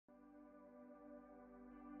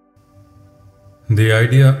The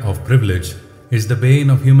idea of privilege is the bane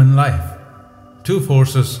of human life. Two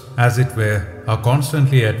forces, as it were, are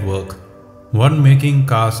constantly at work, one making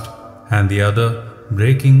caste and the other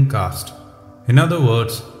breaking caste. In other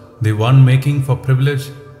words, the one making for privilege,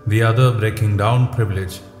 the other breaking down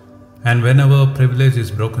privilege. And whenever privilege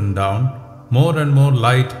is broken down, more and more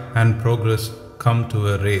light and progress come to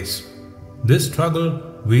a race. This struggle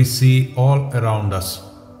we see all around us.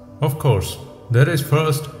 Of course, there is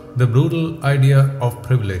first the brutal idea of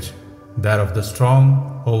privilege, that of the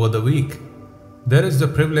strong over the weak. There is the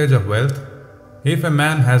privilege of wealth. If a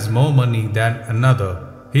man has more money than another,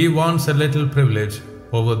 he wants a little privilege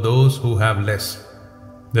over those who have less.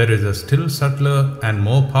 There is a still subtler and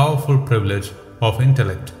more powerful privilege of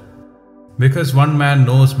intellect. Because one man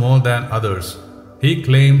knows more than others, he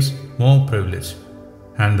claims more privilege.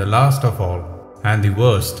 And the last of all, and the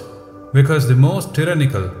worst, because the most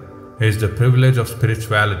tyrannical, is the privilege of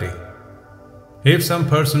spirituality. If some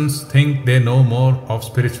persons think they know more of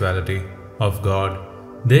spirituality, of God,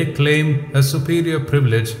 they claim a superior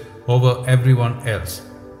privilege over everyone else.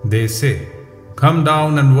 They say, "Come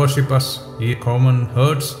down and worship us, ye common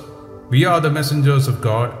herds. We are the messengers of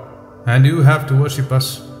God, and you have to worship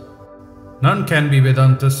us." None can be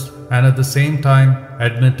Vedantists and at the same time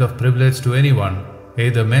admit of privilege to anyone,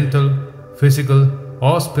 either mental, physical,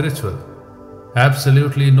 or spiritual.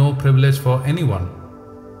 Absolutely no privilege for anyone.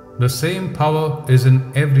 The same power is in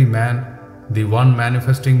every man, the one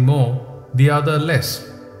manifesting more, the other less.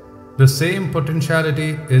 The same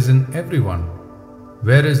potentiality is in everyone.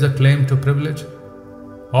 Where is the claim to privilege?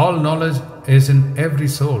 All knowledge is in every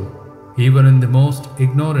soul, even in the most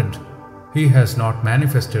ignorant. He has not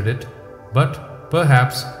manifested it, but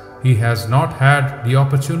perhaps he has not had the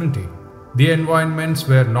opportunity. The environments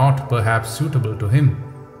were not perhaps suitable to him.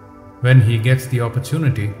 When he gets the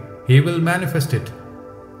opportunity, he will manifest it.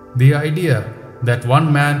 The idea that one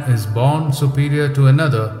man is born superior to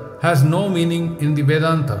another has no meaning in the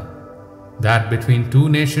Vedanta. That between two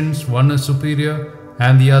nations one is superior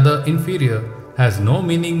and the other inferior has no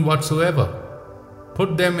meaning whatsoever.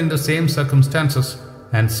 Put them in the same circumstances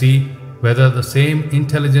and see whether the same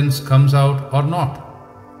intelligence comes out or not.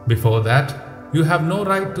 Before that, you have no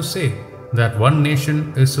right to say that one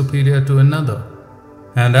nation is superior to another.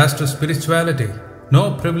 And as to spirituality, no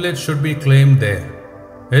privilege should be claimed there.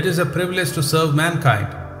 It is a privilege to serve mankind,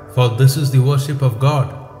 for this is the worship of God.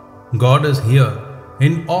 God is here,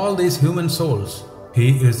 in all these human souls. He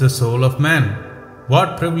is the soul of man.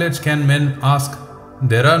 What privilege can men ask?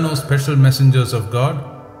 There are no special messengers of God,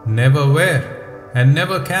 never were, and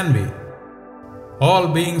never can be. All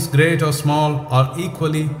beings, great or small, are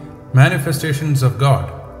equally manifestations of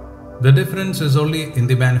God. The difference is only in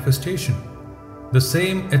the manifestation. The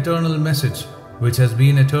same eternal message, which has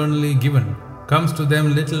been eternally given, comes to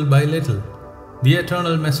them little by little. The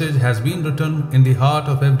eternal message has been written in the heart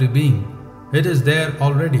of every being. It is there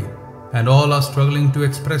already, and all are struggling to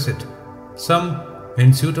express it. Some,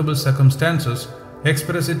 in suitable circumstances,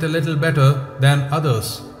 express it a little better than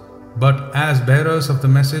others. But as bearers of the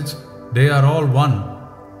message, they are all one.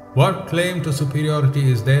 What claim to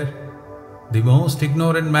superiority is there? The most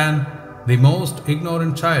ignorant man, the most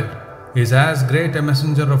ignorant child, is as great a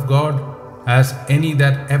messenger of God as any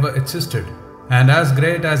that ever existed, and as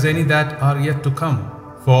great as any that are yet to come,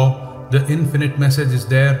 for the infinite message is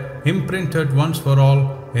there, imprinted once for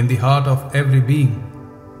all in the heart of every being.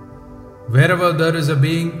 Wherever there is a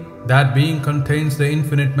being, that being contains the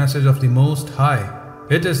infinite message of the Most High.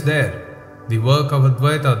 It is there. The work of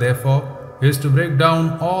Advaita, therefore, is to break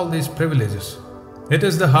down all these privileges. It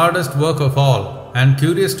is the hardest work of all, and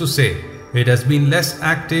curious to say, it has been less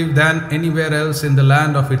active than anywhere else in the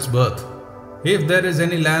land of its birth. If there is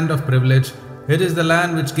any land of privilege, it is the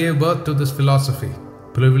land which gave birth to this philosophy.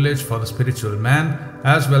 Privilege for the spiritual man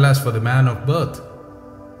as well as for the man of birth.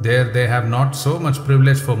 There they have not so much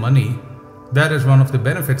privilege for money. That is one of the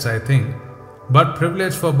benefits, I think. But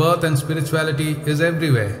privilege for birth and spirituality is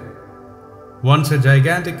everywhere. Once a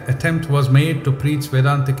gigantic attempt was made to preach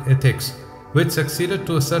Vedantic ethics, which succeeded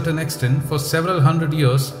to a certain extent for several hundred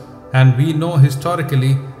years, and we know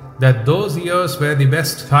historically that those years were the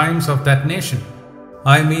best times of that nation.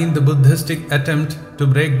 I mean the Buddhistic attempt to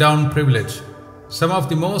break down privilege. Some of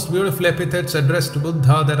the most beautiful epithets addressed to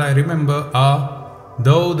Buddha that I remember are,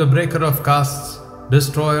 "Thou the breaker of castes,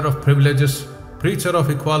 destroyer of privileges, preacher of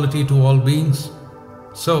equality to all beings."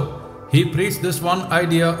 So, he preached this one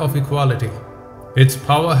idea of equality. Its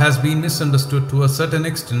power has been misunderstood to a certain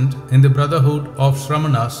extent in the brotherhood of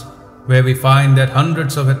Shramanas, where we find that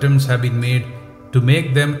hundreds of attempts have been made to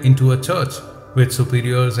make them into a church with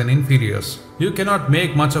superiors and inferiors. You cannot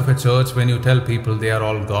make much of a church when you tell people they are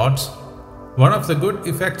all gods. One of the good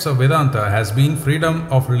effects of Vedanta has been freedom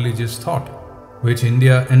of religious thought, which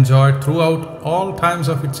India enjoyed throughout all times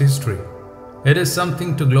of its history. It is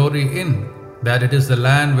something to glory in, that it is the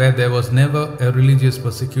land where there was never a religious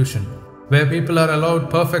persecution, where people are allowed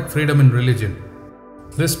perfect freedom in religion.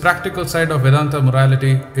 This practical side of Vedanta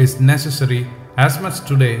morality is necessary as much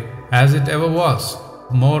today as it ever was,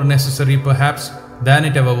 more necessary perhaps than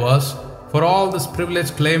it ever was, for all this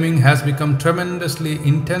privilege claiming has become tremendously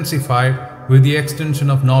intensified with the extension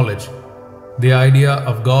of knowledge. The idea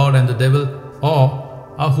of God and the devil,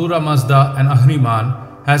 or Ahura Mazda and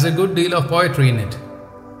Ahriman, has a good deal of poetry in it.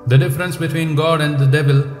 The difference between God and the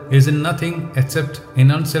devil is in nothing except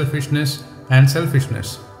in unselfishness and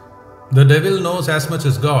selfishness. The devil knows as much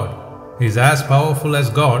as God, is as powerful as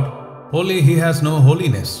God, only he has no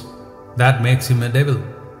holiness. That makes him a devil.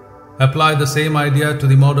 Apply the same idea to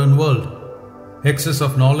the modern world. Excess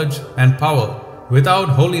of knowledge and power without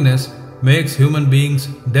holiness makes human beings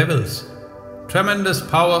devils. Tremendous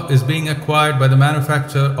power is being acquired by the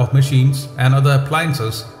manufacture of machines and other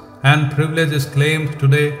appliances, and privilege is claimed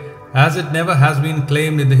today as it never has been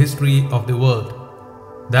claimed in the history of the world.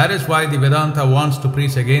 That is why the Vedanta wants to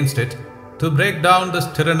preach against it, to break down this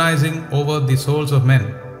tyrannizing over the souls of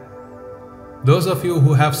men. Those of you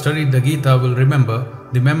who have studied the Gita will remember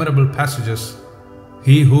the memorable passages.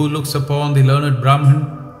 He who looks upon the learned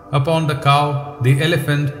Brahmin, upon the cow, the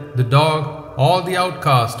elephant, the dog, or the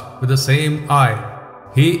outcast with the same eye,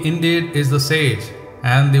 he indeed is the sage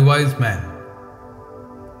and the wise man.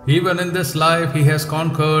 Even in this life he has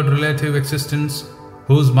conquered relative existence,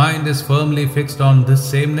 whose mind is firmly fixed on this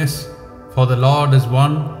sameness, for the Lord is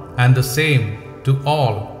one and the same to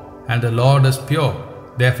all, and the Lord is pure.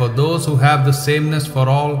 Therefore those who have the sameness for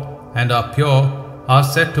all and are pure are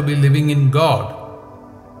said to be living in God.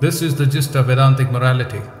 This is the gist of Vedantic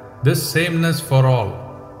morality, this sameness for all.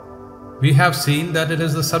 We have seen that it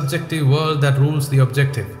is the subjective world that rules the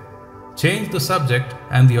objective. Change the subject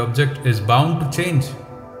and the object is bound to change.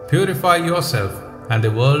 Purify yourself and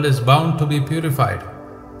the world is bound to be purified.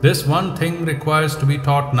 This one thing requires to be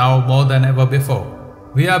taught now more than ever before.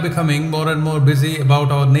 We are becoming more and more busy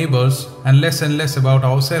about our neighbors and less about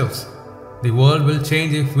ourselves. The world will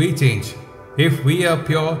change if we change. If we are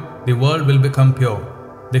pure, the world will become pure.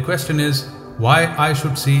 The question is, why I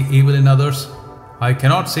should see evil in others? I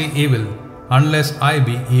cannot see evil unless I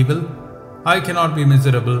be evil. I cannot be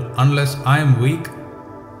miserable unless I am weak.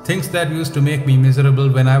 Things that used to make me miserable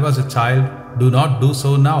when I was a child do not do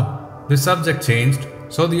so now. The subject changed,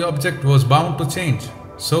 so the object was bound to change.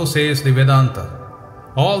 So says the Vedanta.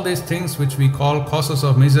 All these things which we call causes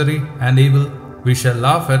of misery and evil, we shall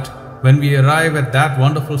laugh at when we arrive at that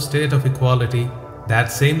wonderful state of equality,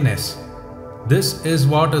 that sameness. This is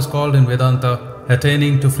what is called in Vedanta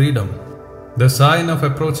attaining to freedom. The sign of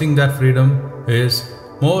approaching that freedom is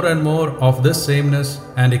more and more of this sameness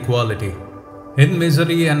and equality. In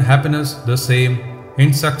misery and happiness the same,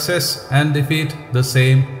 in success and defeat the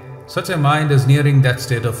same. Such a mind is nearing that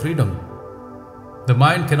state of freedom. The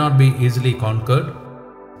mind cannot be easily conquered.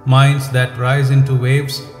 Minds that rise into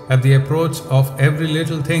waves at the approach of every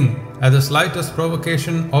little thing, at the slightest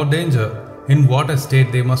provocation or danger, in what a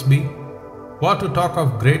state they must be. What to talk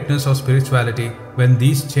of greatness or spirituality when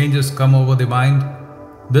these changes come over the mind?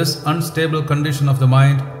 This unstable condition of the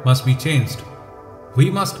mind must be changed.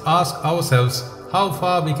 We must ask ourselves how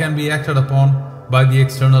far we can be acted upon by the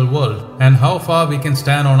external world and how far we can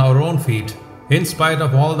stand on our own feet in spite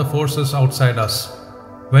of all the forces outside us.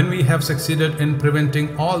 When we have succeeded in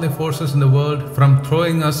preventing all the forces in the world from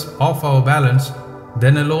throwing us off our balance,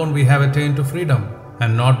 then alone we have attained to freedom,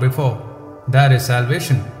 and not before. That is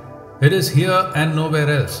salvation. It is here and nowhere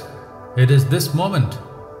else. It is this moment.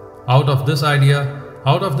 Out of this idea,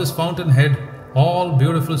 out of this fountainhead, all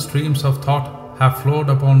beautiful streams of thought have flowed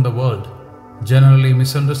upon the world, generally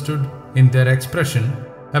misunderstood in their expression,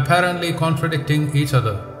 apparently contradicting each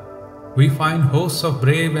other. We find hosts of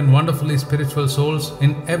brave and wonderfully spiritual souls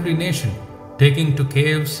in every nation, taking to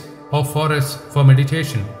caves or forests for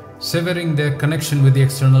meditation, severing their connection with the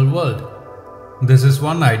external world. This is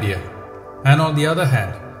one idea. And on the other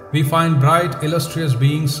hand, we find bright, illustrious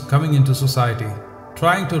beings coming into society,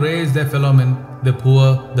 trying to raise their fellow men, the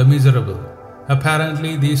poor, the miserable.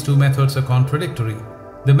 Apparently, these two methods are contradictory.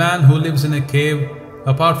 The man who lives in a cave,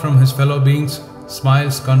 apart from his fellow beings,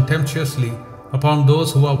 smiles contemptuously upon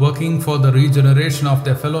those who are working for the regeneration of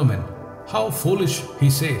their fellow men. How foolish, he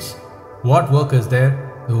says. What work is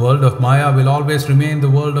there? The world of Maya will always remain the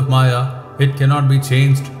world of Maya. It cannot be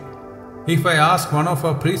changed. If I ask one of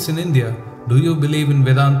our priests in India, do you believe in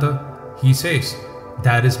Vedanta? He says,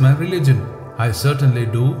 that is my religion. I certainly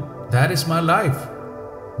do. That is my life.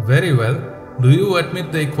 Very well. Do you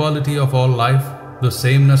admit the equality of all life, the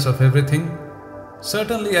sameness of everything?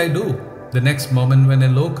 Certainly I do. The next moment, when a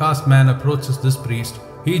low caste man approaches this priest,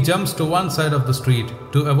 he jumps to one side of the street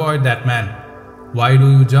to avoid that man. Why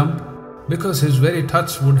do you jump? Because his very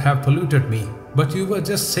touch would have polluted me. But you were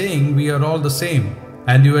just saying we are all the same,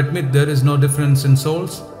 and you admit there is no difference in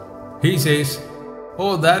souls? He says,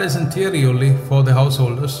 oh, that is in theory only for the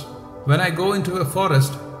householders. When I go into a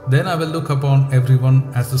forest, then I will look upon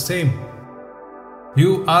everyone as the same.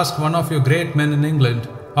 You ask one of your great men in England,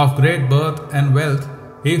 of great birth and wealth,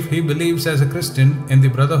 if he believes as a Christian in the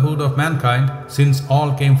brotherhood of mankind, since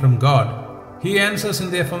all came from God. He answers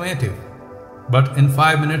in the affirmative. But in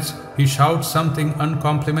 5 minutes, he shouts something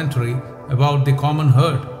uncomplimentary about the common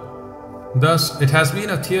herd. Thus, it has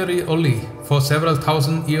been a theory only for several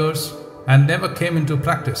thousand years and never came into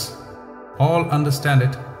practice. All understand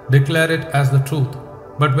it, declare it as the truth.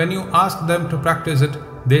 But when you ask them to practice it,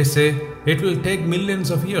 they say it will take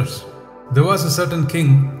millions of years. There was a certain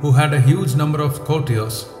king who had a huge number of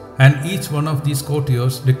courtiers, and each one of these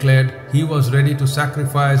courtiers declared he was ready to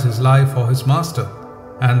sacrifice his life for his master,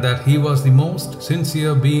 and that he was the most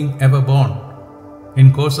sincere being ever born.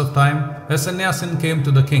 In course of time, a sannyasin came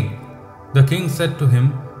to the king. The king said to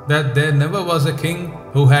him that there never was a king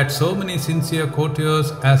who had so many sincere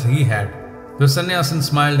courtiers as he had. The sannyasin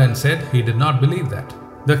smiled and said he did not believe that.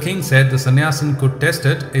 The king said the sannyasin could test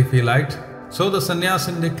it if he liked. So the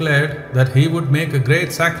sannyasin declared that he would make a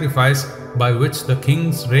great sacrifice by which the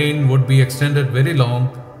king's reign would be extended very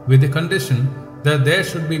long, with the condition that there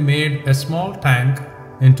should be made a small tank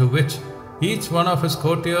into which each one of his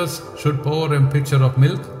courtiers should pour a pitcher of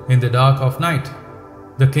milk in the dark of night.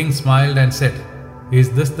 The king smiled and said,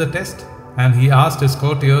 is this the test? And he asked his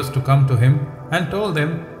courtiers to come to him and told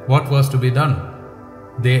them what was to be done.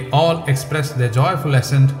 They all expressed their joyful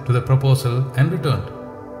assent to the proposal and returned.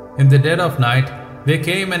 In the dead of night, they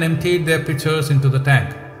came and emptied their pitchers into the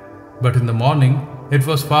tank. But in the morning, it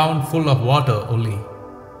was found full of water only.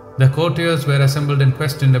 The courtiers were assembled and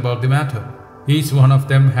questioned about the matter. Each one of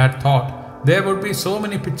them had thought there would be so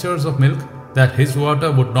many pitchers of milk that his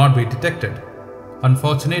water would not be detected.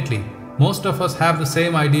 Unfortunately, most of us have the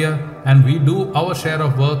same idea, and we do our share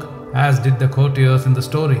of work as did the courtiers in the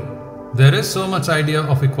story. There is so much idea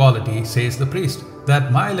of equality, says the priest,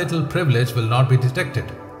 that my little privilege will not be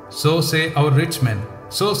detected. So say our rich men,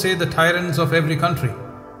 so say the tyrants of every country.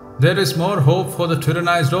 There is more hope for the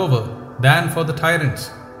tyrannized over than for the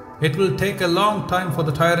tyrants. It will take a long time for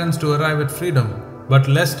the tyrants to arrive at freedom, but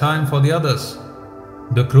less time for the others.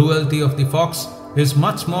 The cruelty of the fox is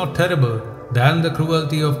much more terrible than the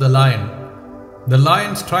cruelty of the lion. The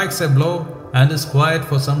lion strikes a blow and is quiet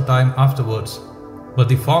for some time afterwards, but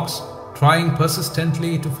the fox, trying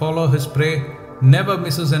persistently to follow his prey, never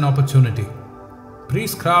misses an opportunity.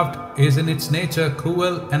 Priestcraft is in its nature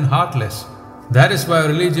cruel and heartless. That is why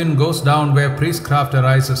religion goes down where priestcraft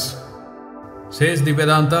arises. Says the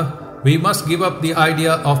Vedanta, we must give up the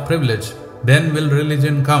idea of privilege, then will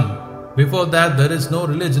religion come. Before that there is no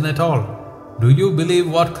religion at all. Do you believe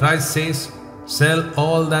what Christ says? Sell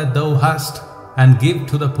all that thou hast and give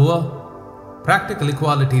to the poor. Practical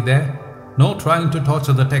equality there. No trying to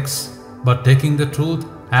torture the text, but taking the truth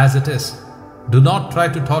as it is. Do not try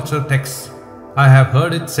to torture texts. I have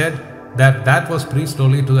heard it said that was preached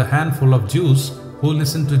only to a handful of Jews who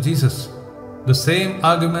listened to Jesus. The same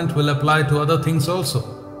argument will apply to other things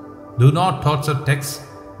also. Do not torture texts.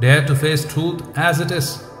 Dare to face truth as it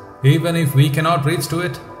is. Even if we cannot reach to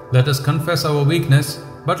it, let us confess our weakness,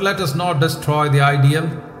 but let us not destroy the ideal.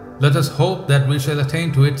 Let us hope that we shall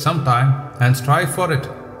attain to it sometime and strive for it.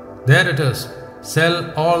 There it is.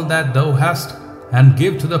 Sell all that thou hast and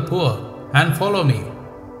give to the poor and follow me.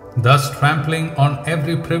 Thus trampling on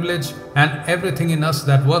every privilege and everything in us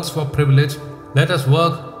that works for privilege, let us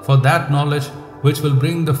work for that knowledge which will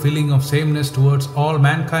bring the feeling of sameness towards all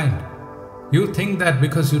mankind. You think that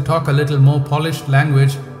because you talk a little more polished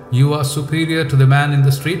language, you are superior to the man in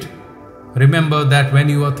the street? Remember that when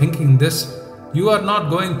you are thinking this, you are not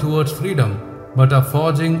going towards freedom, but are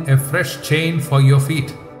forging a fresh chain for your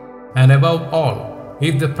feet. And above all,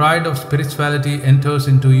 if the pride of spirituality enters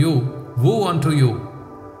into you, woe unto you.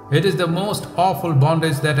 It is the most awful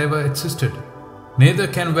bondage that ever existed. Neither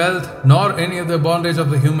can wealth nor any other bondage of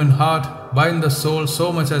the human heart bind the soul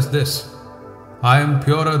so much as this. I am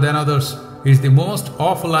purer than others is the most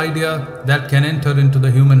awful idea that can enter into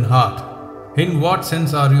the human heart. In what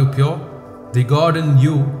sense are you pure? The God in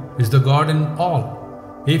you is the God in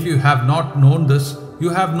all. If you have not known this, you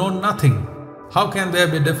have known nothing. How can there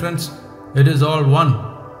be difference? It is all one.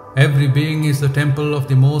 Every being is the temple of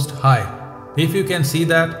the Most High. If you can see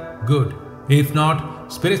that, good. If not,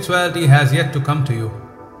 spirituality has yet to come to you.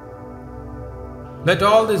 Let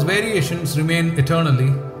all these variations remain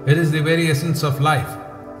eternally. It is the very essence of life.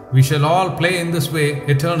 We shall all play in this way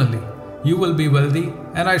eternally. You will be wealthy,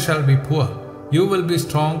 and I shall be poor. You will be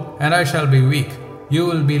strong, and I shall be weak. You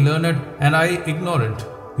will be learned, and I ignorant.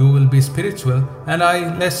 You will be spiritual, and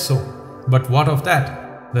I less so. But what of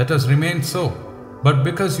that? Let us remain so. But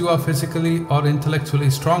because you are physically or intellectually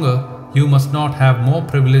stronger, you must not have more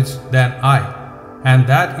privilege than I. And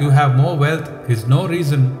that you have more wealth is no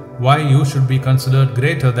reason why you should be considered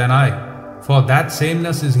greater than I. For that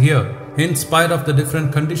sameness is here, in spite of the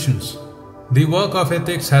different conditions. The work of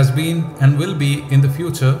ethics has been and will be in the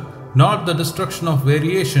future not the destruction of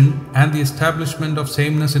variation and the establishment of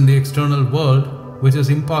sameness in the external world, which is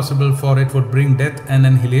impossible, for it would bring death and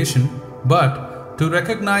annihilation, but to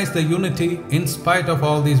recognize the unity in spite of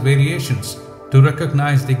all these variations, to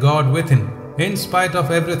recognize the God within in spite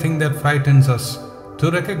of everything that frightens us, to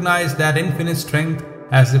recognize that infinite strength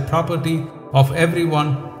as the property of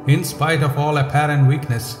everyone in spite of all apparent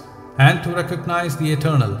weakness, and to recognize the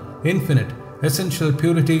eternal, infinite, essential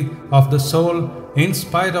purity of the soul in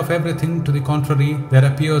spite of everything to the contrary that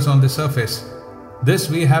appears on the surface. This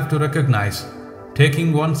we have to recognize.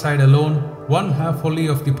 Taking one side alone, one half only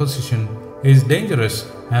of the position, is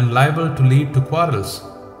dangerous and liable to lead to quarrels.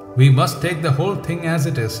 We must take the whole thing as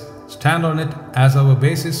it is, stand on it as our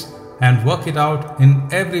basis, and work it out in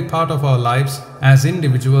every part of our lives as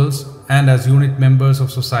individuals and as unit members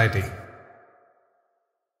of society.